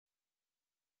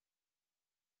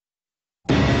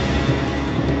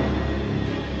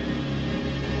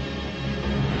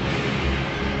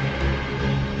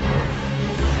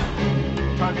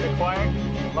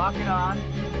Rocket on.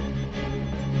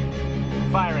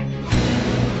 Firing.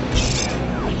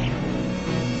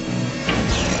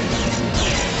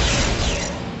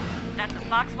 That's a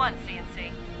Fox 1,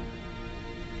 CNC.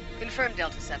 Confirmed,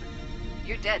 Delta 7.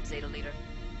 You're dead, Zeta Leader.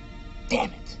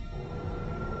 Damn it.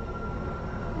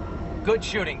 Good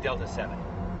shooting, Delta 7.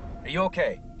 Are you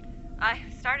okay? I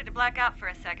started to black out for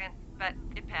a second, but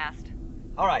it passed.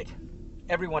 All right.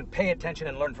 Everyone pay attention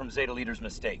and learn from Zeta Leader's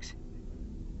mistakes.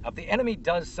 Now, if the enemy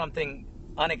does something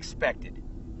unexpected,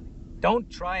 don't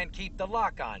try and keep the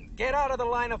lock on. Get out of the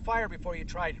line of fire before you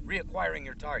try reacquiring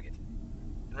your target.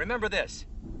 And remember this.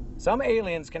 Some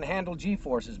aliens can handle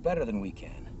G-forces better than we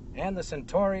can. And the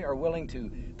Centauri are willing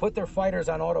to put their fighters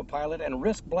on autopilot and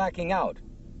risk blacking out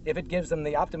if it gives them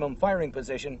the optimum firing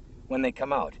position when they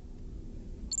come out.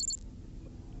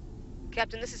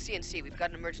 Captain, this is CNC. We've got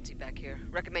an emergency back here.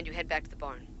 Recommend you head back to the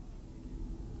barn.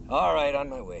 All right, on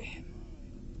my way.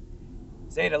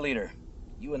 Zeta Leader,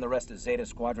 you and the rest of Zeta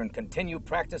Squadron continue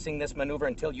practicing this maneuver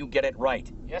until you get it right.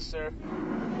 Yes, sir.